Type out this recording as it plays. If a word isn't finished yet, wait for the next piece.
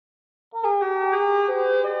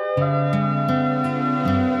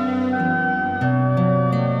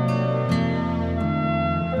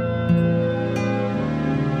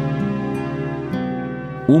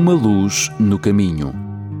Uma Luz no Caminho.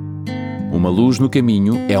 Uma Luz no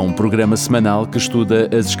Caminho é um programa semanal que estuda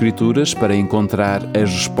as Escrituras para encontrar as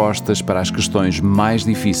respostas para as questões mais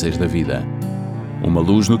difíceis da vida. Uma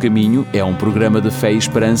Luz no Caminho é um programa de fé e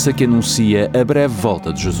esperança que anuncia a breve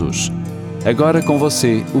volta de Jesus. Agora com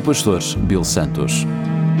você, o pastor Bill Santos.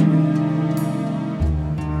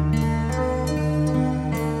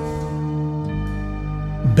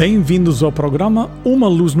 Bem-vindos ao programa Uma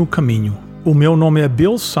Luz no Caminho. O meu nome é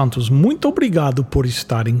Bill Santos. Muito obrigado por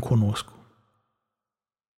estarem conosco.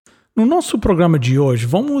 No nosso programa de hoje,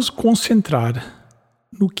 vamos concentrar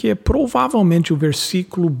no que é provavelmente o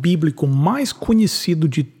versículo bíblico mais conhecido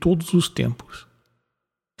de todos os tempos.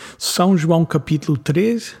 São João capítulo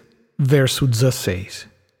 3, verso 16.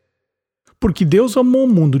 Porque Deus amou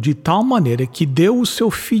o mundo de tal maneira que deu o seu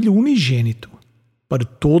Filho unigênito para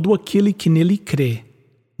todo aquele que nele crê,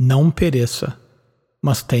 não pereça,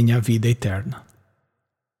 mas tenha a vida eterna.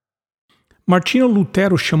 Martinho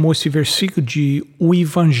Lutero chamou esse versículo de o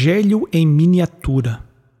Evangelho em miniatura.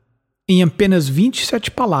 Em apenas 27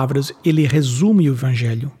 palavras, ele resume o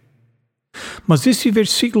Evangelho. Mas esse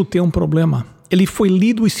versículo tem um problema. Ele foi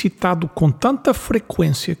lido e citado com tanta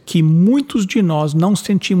frequência que muitos de nós não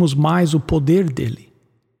sentimos mais o poder dele.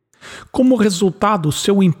 Como resultado,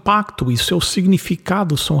 seu impacto e seu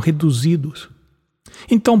significado são reduzidos.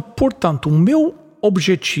 Então, portanto, o meu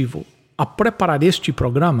objetivo a preparar este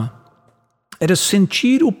programa era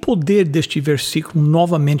sentir o poder deste versículo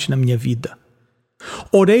novamente na minha vida.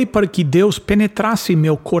 Orei para que Deus penetrasse em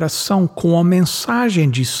meu coração com a mensagem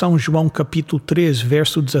de São João capítulo 3,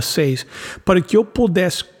 verso 16, para que eu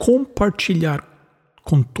pudesse compartilhar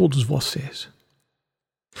com todos vocês.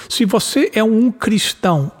 Se você é um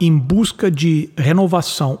cristão em busca de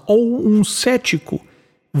renovação ou um cético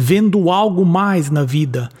vendo algo mais na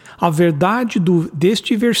vida, a verdade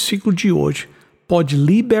deste versículo de hoje pode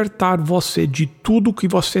libertar você de tudo que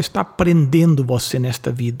você está prendendo você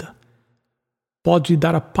nesta vida. Pode lhe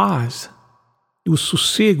dar a paz e o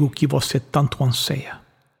sossego que você tanto anseia.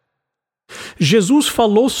 Jesus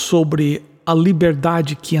falou sobre a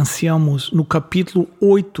liberdade que ansiamos no capítulo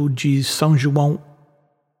 8 de São João,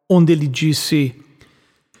 onde ele disse: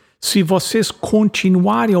 se vocês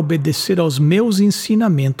continuarem a obedecer aos meus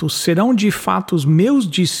ensinamentos, serão de fato os meus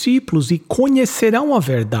discípulos e conhecerão a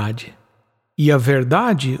verdade, e a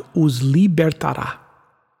verdade os libertará.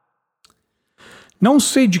 Não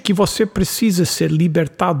sei de que você precisa ser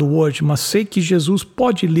libertado hoje, mas sei que Jesus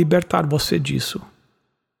pode libertar você disso.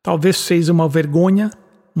 Talvez seja uma vergonha,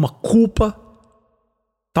 uma culpa,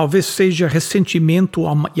 talvez seja ressentimento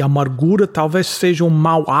e amargura, talvez seja um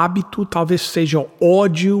mau hábito, talvez seja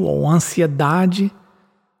ódio ou ansiedade,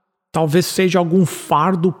 talvez seja algum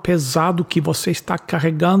fardo pesado que você está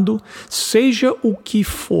carregando. Seja o que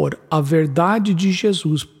for, a verdade de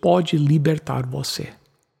Jesus pode libertar você.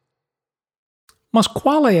 Mas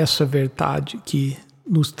qual é essa verdade que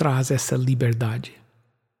nos traz essa liberdade?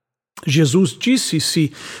 Jesus disse: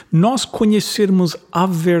 se nós conhecermos a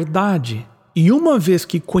verdade, e uma vez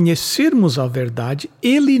que conhecermos a verdade,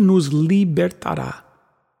 Ele nos libertará.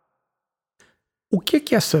 O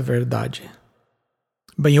que é essa verdade?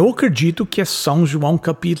 Bem, eu acredito que é São João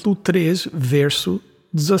capítulo 3, verso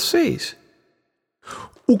 16.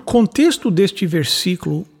 O contexto deste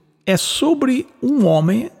versículo é sobre um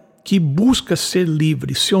homem que busca ser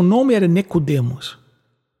livre. Seu nome era Nicodemos.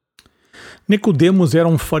 Nicodemos era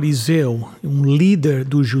um fariseu, um líder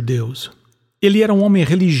dos judeus. Ele era um homem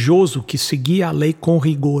religioso que seguia a lei com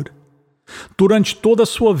rigor. Durante toda a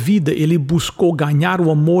sua vida, ele buscou ganhar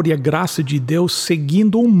o amor e a graça de Deus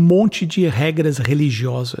seguindo um monte de regras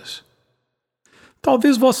religiosas.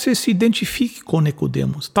 Talvez você se identifique com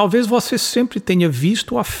Nicodemos. Talvez você sempre tenha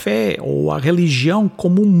visto a fé ou a religião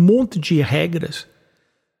como um monte de regras.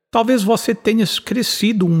 Talvez você tenha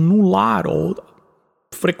crescido num lar ou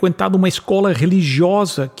frequentado uma escola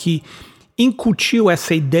religiosa que incutiu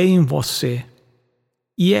essa ideia em você.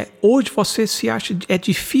 E hoje você se acha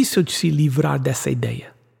difícil de se livrar dessa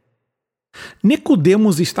ideia.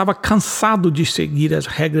 Nicodemos estava cansado de seguir as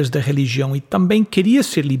regras da religião e também queria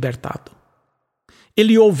ser libertado.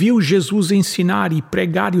 Ele ouviu Jesus ensinar e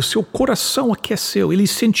pregar e o seu coração aqueceu. Ele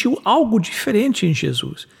sentiu algo diferente em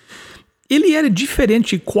Jesus. Ele era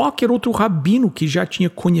diferente de qualquer outro rabino que já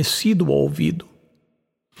tinha conhecido ou ouvido.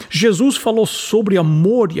 Jesus falou sobre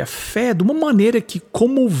amor e a fé de uma maneira que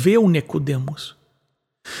comoveu Nicodemos.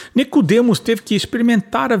 Nicodemos teve que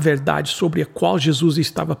experimentar a verdade sobre a qual Jesus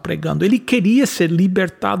estava pregando. Ele queria ser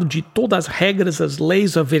libertado de todas as regras, as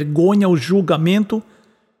leis, a vergonha, o julgamento.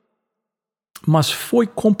 Mas foi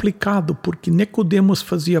complicado porque Nicodemos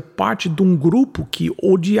fazia parte de um grupo que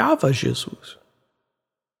odiava Jesus.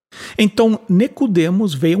 Então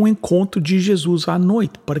Nicodemos veio ao encontro de Jesus à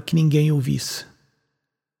noite para que ninguém o visse.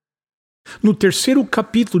 No 3º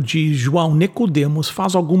capítulo de João, Nicodemos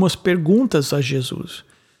faz algumas perguntas a Jesus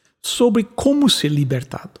sobre como ser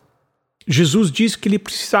libertado. Jesus disse que ele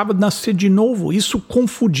precisava nascer de novo. Isso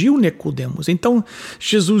confundiu Nicodemos. Então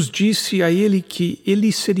Jesus disse a ele que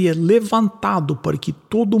ele seria levantado para que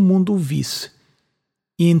todo mundo o visse.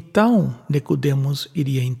 E então Nicodemos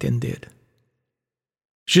iria entender.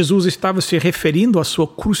 Jesus estava se referindo à sua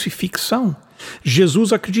crucifixão.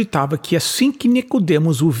 Jesus acreditava que assim que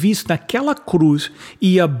Nicodemos o visse naquela cruz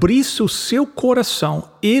e abrisse o seu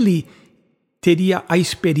coração, ele teria a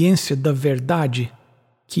experiência da verdade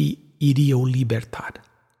que iria o libertar.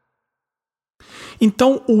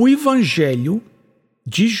 Então, o Evangelho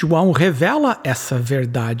de João revela essa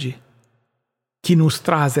verdade que nos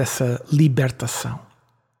traz essa libertação.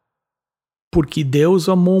 Porque Deus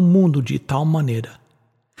amou o mundo de tal maneira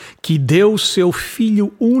que deu seu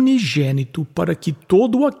Filho unigênito para que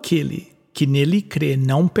todo aquele que nele crê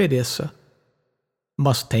não pereça,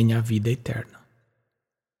 mas tenha a vida eterna.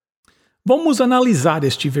 Vamos analisar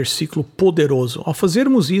este versículo poderoso. Ao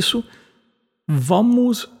fazermos isso,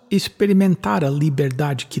 vamos experimentar a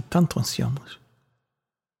liberdade que tanto ansiamos.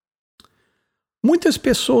 Muitas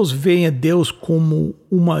pessoas veem a Deus como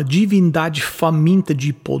uma divindade faminta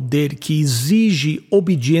de poder que exige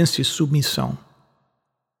obediência e submissão.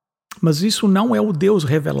 Mas isso não é o Deus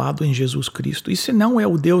revelado em Jesus Cristo. Isso não é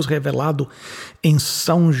o Deus revelado em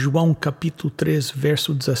São João capítulo 3,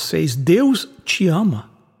 verso 16. Deus te ama.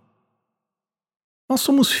 Nós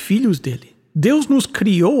somos filhos dele. Deus nos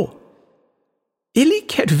criou. Ele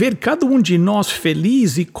quer ver cada um de nós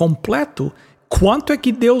feliz e completo. Quanto é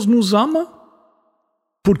que Deus nos ama?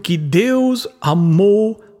 Porque Deus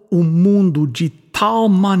amou o mundo de tal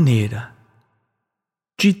maneira,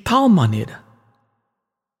 que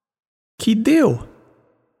deu.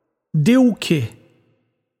 Deu o quê?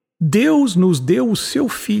 Deus nos deu o seu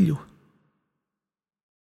Filho.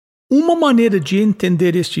 Uma maneira de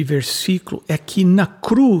entender este versículo é que na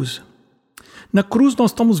cruz nós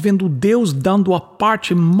estamos vendo Deus dando a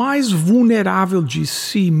parte mais vulnerável de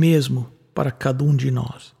si mesmo para cada um de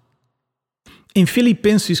nós. Em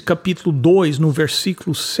Filipenses capítulo 2, no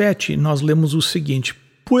versículo 7, nós lemos o seguinte: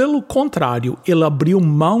 pelo contrário, ele abriu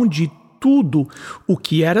mão de tudo o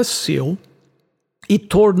que era seu e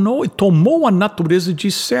tomou a natureza de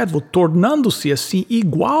servo, tornando-se assim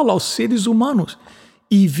igual aos seres humanos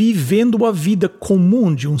e vivendo a vida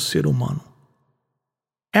comum de um ser humano.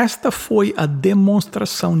 Esta foi a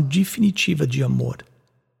demonstração definitiva de amor.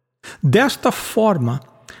 Desta forma,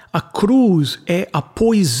 a cruz é a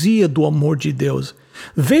poesia do amor de Deus.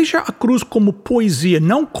 Veja a cruz como poesia,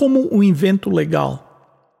 não como um invento legal.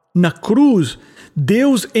 Na cruz,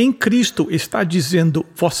 Deus em Cristo está dizendo: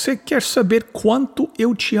 você quer saber quanto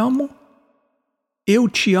eu te amo? Eu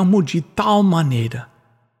te amo de tal maneira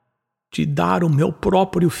de dar o meu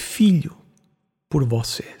próprio Filho por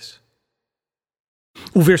vocês.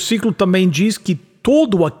 O versículo também diz que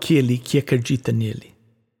todo aquele que acredita nele.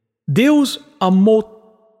 Deus amou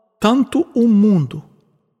tanto o mundo.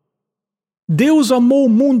 Deus amou o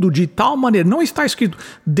mundo de tal maneira. Não está escrito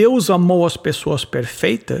Deus amou as pessoas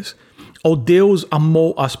perfeitas, ou Deus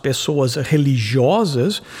amou as pessoas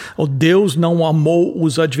religiosas, ou Deus não amou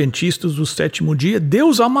os adventistas do sétimo dia.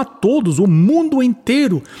 Deus ama todos, o mundo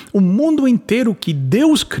inteiro que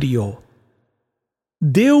Deus criou.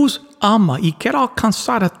 Deus ama e quer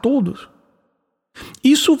alcançar a todos.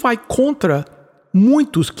 Isso vai contra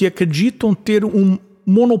muitos que acreditam ter um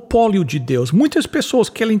monopólio de Deus. Muitas pessoas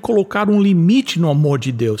querem colocar um limite no amor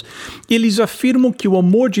de Deus. Eles afirmam que o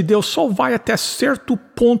amor de Deus só vai até certo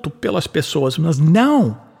ponto pelas pessoas, mas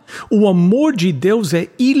não. O amor de Deus é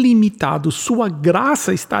ilimitado. Sua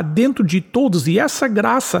graça está dentro de todos e essa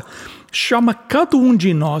graça chama cada um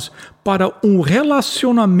de nós para um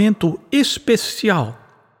relacionamento especial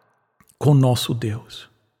com nosso Deus.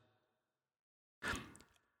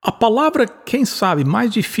 A palavra, quem sabe,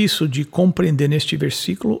 mais difícil de compreender neste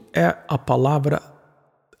versículo é a palavra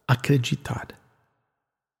acreditar.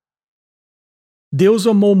 Deus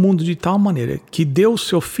amou o mundo de tal maneira que deu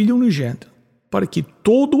seu Filho unigênito para que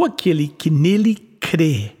todo aquele que nele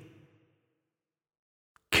crê.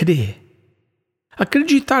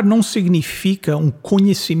 Acreditar não significa um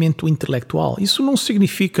conhecimento intelectual. Isso não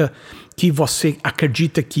significa que você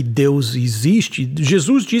acredita que Deus existe.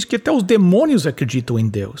 Jesus diz que até os demônios acreditam em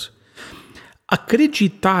Deus.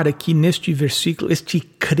 Acreditar aqui neste versículo, este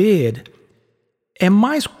crer, é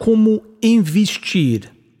mais como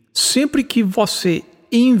investir. Sempre que você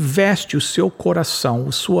investe o seu coração,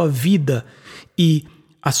 a sua vida e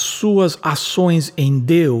as suas ações em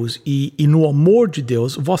Deus e no amor de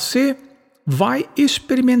Deus, você vai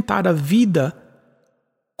experimentar a vida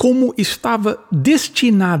como estava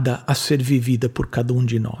destinada a ser vivida por cada um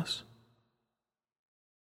de nós.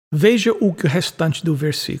 Veja o restante do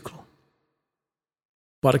versículo.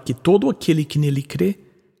 Para que todo aquele que nele crê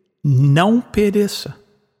não pereça,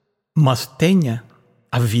 mas tenha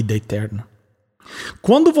a vida eterna.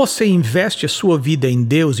 Quando você investe a sua vida em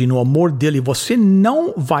Deus e no amor dele, você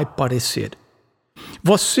não vai perecer.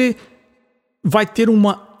 Você vai ter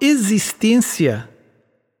uma existência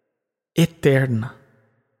eterna.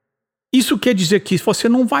 Isso quer dizer que você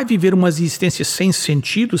não vai viver uma existência sem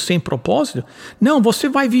sentido, sem propósito. Não, você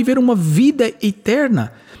vai viver uma vida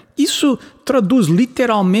eterna. Isso traduz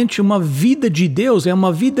literalmente uma vida de Deus, é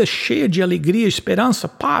uma vida cheia de alegria, esperança,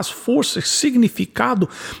 paz, força, significado,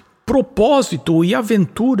 propósito e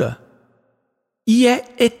aventura. E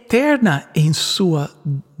é eterna em sua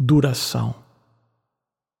duração.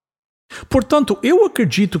 Portanto, eu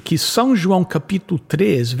acredito que São João capítulo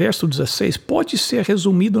 3, verso 16, pode ser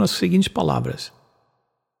resumido nas seguintes palavras: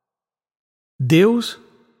 Deus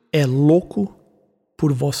é louco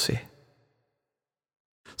por você.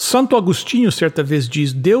 Santo Agostinho certa vez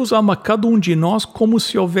diz: Deus ama cada um de nós como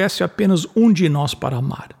se houvesse apenas um de nós para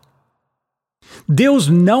amar. Deus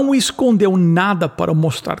não escondeu nada para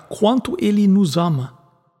mostrar quanto Ele nos ama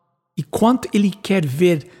e quanto Ele quer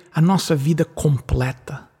ver a nossa vida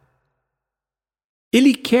completa.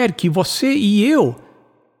 Ele quer que você e eu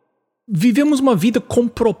vivemos uma vida com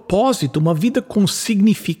propósito, uma vida com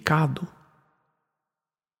significado.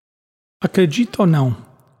 Acredita ou não,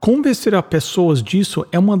 convencer as pessoas disso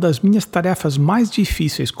é uma das minhas tarefas mais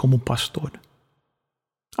difíceis como pastor.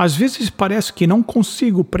 Às vezes parece que não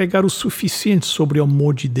consigo pregar o suficiente sobre o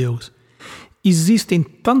amor de Deus. Existem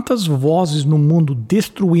tantas vozes no mundo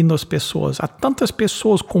destruindo as pessoas, há tantas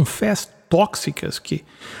pessoas com fés tóxicas que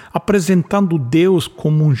apresentando Deus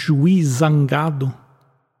como um juiz zangado.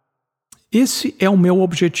 Esse é o meu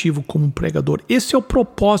objetivo como pregador. Esse é o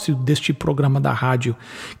propósito deste programa da rádio,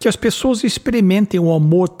 que as pessoas experimentem o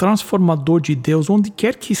amor transformador de Deus onde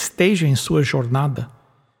quer que estejam em sua jornada.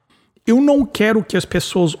 Eu não quero que as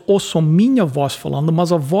pessoas ouçam minha voz falando,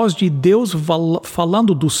 mas a voz de Deus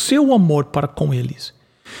falando do seu amor para com eles.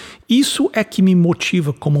 Isso é que me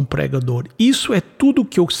motiva como um pregador. Isso é tudo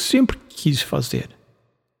que eu sempre quis fazer.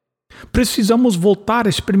 Precisamos voltar a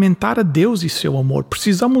experimentar a Deus e seu amor.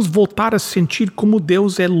 Precisamos voltar a sentir como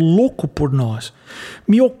Deus é louco por nós.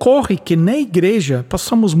 Me ocorre que na igreja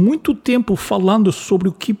passamos muito tempo falando sobre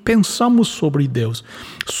o que pensamos sobre Deus,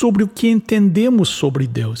 sobre o que entendemos sobre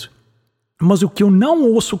Deus. Mas o que eu não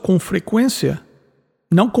ouço com frequência,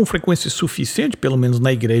 não com frequência suficiente, pelo menos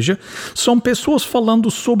na igreja, são pessoas falando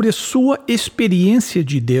sobre a sua experiência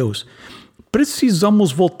de Deus.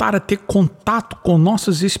 Precisamos voltar a ter contato com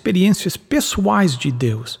nossas experiências pessoais de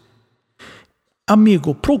Deus.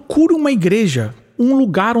 Amigo, procure uma igreja, um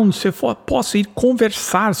lugar onde você possa ir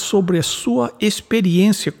conversar sobre a sua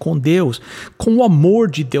experiência com Deus, com o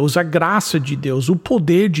amor de Deus, a graça de Deus, o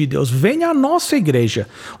poder de Deus. Venha à nossa igreja.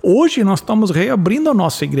 Hoje nós estamos reabrindo a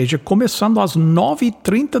nossa igreja, começando às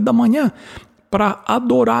 9h30 da manhã. Para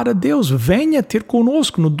adorar a Deus, venha ter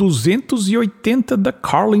conosco no 280 da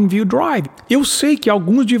Carlinville Drive. Eu sei que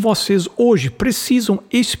alguns de vocês hoje precisam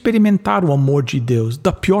experimentar o amor de Deus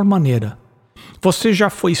da pior maneira. Você já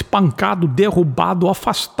foi espancado, derrubado,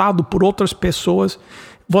 afastado por outras pessoas.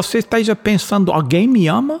 Você esteja pensando, alguém me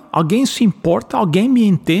ama? Alguém se importa? Alguém me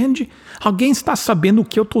entende? Alguém está sabendo o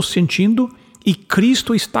que eu estou sentindo? E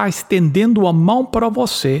Cristo está estendendo a mão para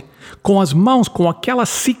você, com as mãos, com aquela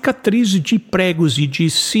cicatriz de pregos e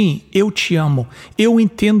diz, sim, eu te amo, eu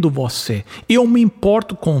entendo você, eu me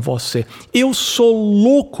importo com você, eu sou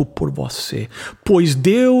louco por você, pois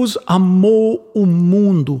Deus amou o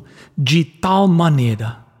mundo de tal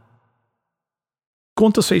maneira.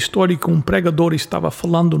 Conta essa história que um pregador estava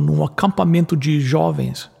falando num acampamento de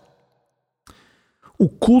jovens. O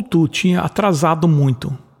culto tinha atrasado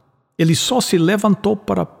muito. Ele só se levantou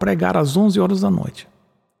para pregar às 11 horas da noite.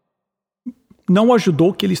 Não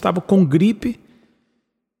ajudou que ele estava com gripe,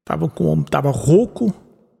 estava rouco,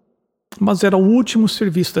 mas era o último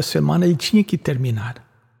serviço da semana, ele tinha que terminar.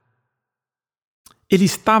 Ele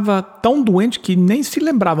estava tão doente que nem se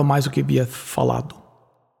lembrava mais o que havia falado.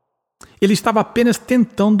 Ele estava apenas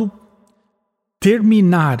tentando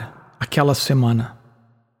terminar aquela semana.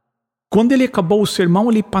 Quando ele acabou o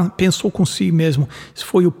sermão, ele pensou consigo mesmo, esse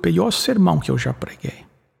foi o pior sermão que eu já preguei.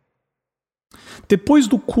 Depois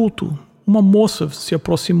do culto, uma moça se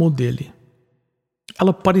aproximou dele.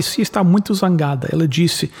 Ela parecia estar muito zangada. Ela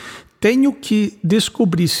disse, tenho que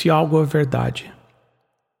descobrir se algo é verdade.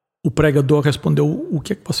 O pregador respondeu: o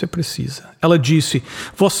que é que você precisa? Ela disse: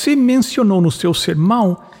 você mencionou no seu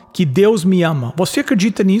sermão que Deus me ama. Você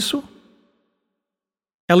acredita nisso?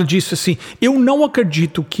 Ela disse assim: eu não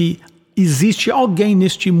acredito que existe alguém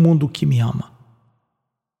neste mundo que me ama.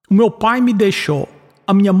 O meu pai me deixou,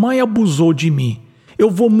 a minha mãe abusou de mim.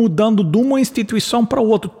 Eu vou mudando de uma instituição para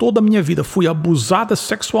outra toda a minha vida. Fui abusada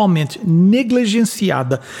sexualmente,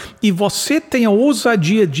 negligenciada. E você tem a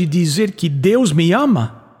ousadia de dizer que Deus me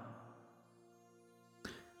ama?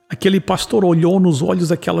 Aquele pastor olhou nos olhos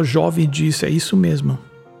daquela jovem e disse: é isso mesmo.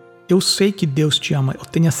 Eu sei que Deus te ama, eu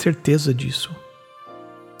tenho a certeza disso.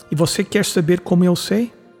 E você quer saber como eu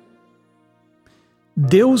sei?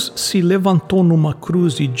 Deus se levantou numa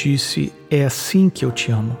cruz e disse: é assim que eu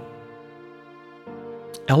te amo.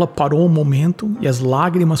 Ela parou um momento e as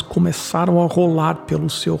lágrimas começaram a rolar pelo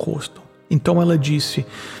seu rosto. Então ela disse: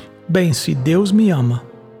 bem, se Deus me ama,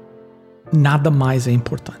 nada mais é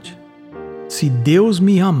importante. Se Deus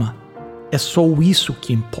me ama, é só isso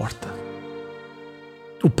que importa.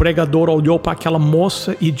 O pregador olhou para aquela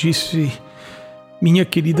moça e disse: minha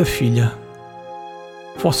querida filha,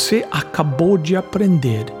 você acabou de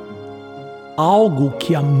aprender algo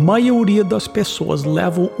que a maioria das pessoas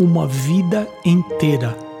levam uma vida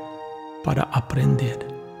inteira para aprender.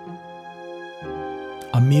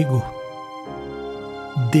 Amigo,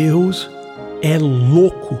 Deus é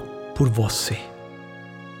louco por você.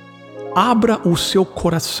 Abra o seu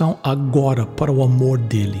coração agora para o amor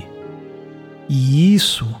dele, e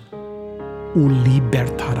isso o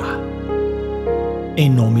libertará. Em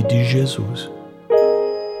nome de Jesus.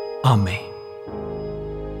 Amém.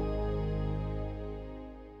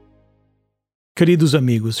 Queridos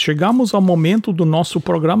amigos, chegamos ao momento do nosso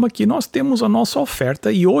programa que nós temos a nossa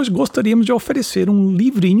oferta e hoje gostaríamos de oferecer um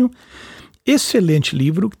livrinho, excelente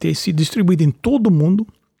livro, que tem sido distribuído em todo o mundo,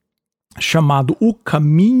 chamado O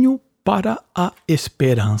Caminho para a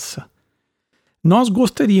Esperança. Nós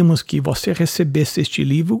gostaríamos que você recebesse este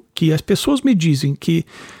livro, que as pessoas me dizem que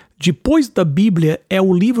depois da Bíblia é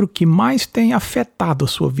o livro que mais tem afetado a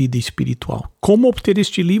sua vida espiritual. Como obter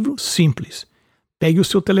este livro? Simples. Pegue o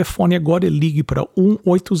seu telefone agora e ligue para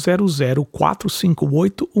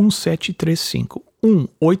 1-800-458-1735.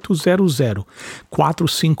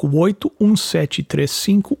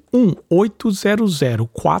 1-800-458-1735.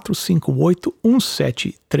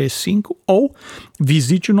 1-800-458-1735. Ou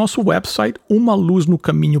visite o nosso website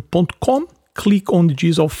umaluznocaminho.com. Clique onde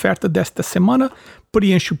diz a oferta desta semana,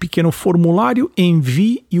 preencha o pequeno formulário,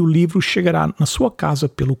 envie e o livro chegará na sua casa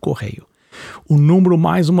pelo correio. O número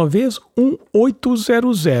mais uma vez,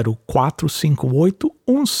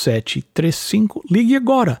 1-800-458-1735. Ligue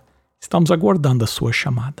agora. Estamos aguardando a sua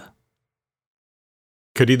chamada.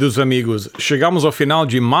 Queridos amigos, chegamos ao final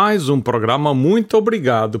de mais um programa. Muito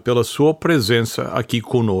obrigado pela sua presença aqui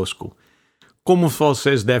conosco. Como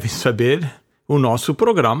vocês devem saber, o nosso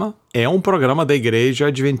programa é um programa da Igreja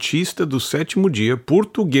Adventista do Sétimo Dia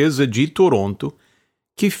Portuguesa de Toronto,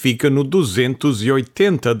 que fica no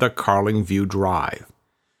 280 da Carlingview Drive.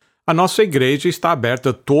 A nossa igreja está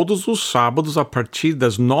aberta todos os sábados a partir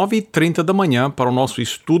das 9h30 da manhã para o nosso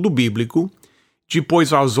estudo bíblico.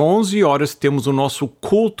 Depois, às 11 horas, temos o nosso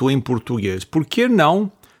culto em português. Por que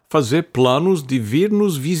não fazer planos de vir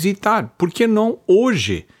nos visitar? Por que não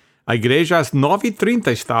hoje? A igreja às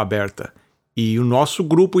 9h30 está aberta e o nosso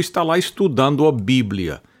grupo está lá estudando a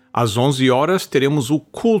Bíblia. Às 11 horas teremos o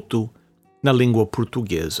culto na língua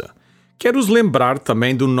portuguesa. Quero os lembrar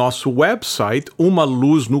também do nosso website,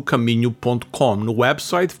 umaluznocaminho.com. No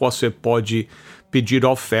website você pode pedir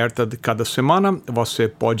a oferta de cada semana, você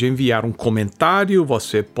pode enviar um comentário,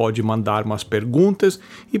 você pode mandar umas perguntas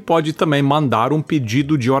e pode também mandar um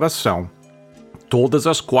pedido de oração. Todas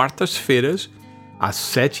as quartas-feiras, às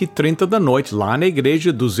 7h30 da noite, lá na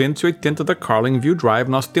igreja 280 da Carlingview Drive,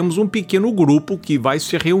 nós temos um pequeno grupo que vai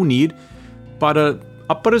se reunir para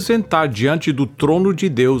apresentar diante do trono de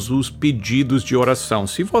Deus os pedidos de oração.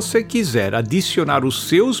 Se você quiser adicionar os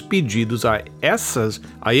seus pedidos a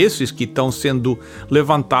esses que estão sendo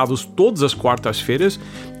levantados todas as quartas-feiras,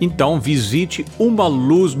 então visite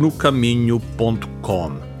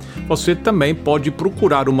umaluznocaminho.com. Você também pode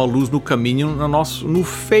procurar Uma Luz no Caminho no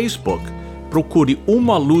Facebook. Procure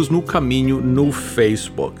Uma Luz no Caminho no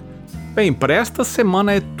Facebook. Bem, para esta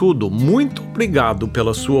semana é tudo. Muito obrigado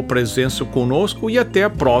pela sua presença conosco e até a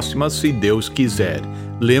próxima, se Deus quiser.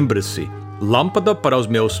 Lembre-se, lâmpada para os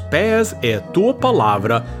meus pés é a tua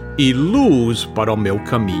palavra e luz para o meu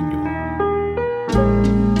caminho.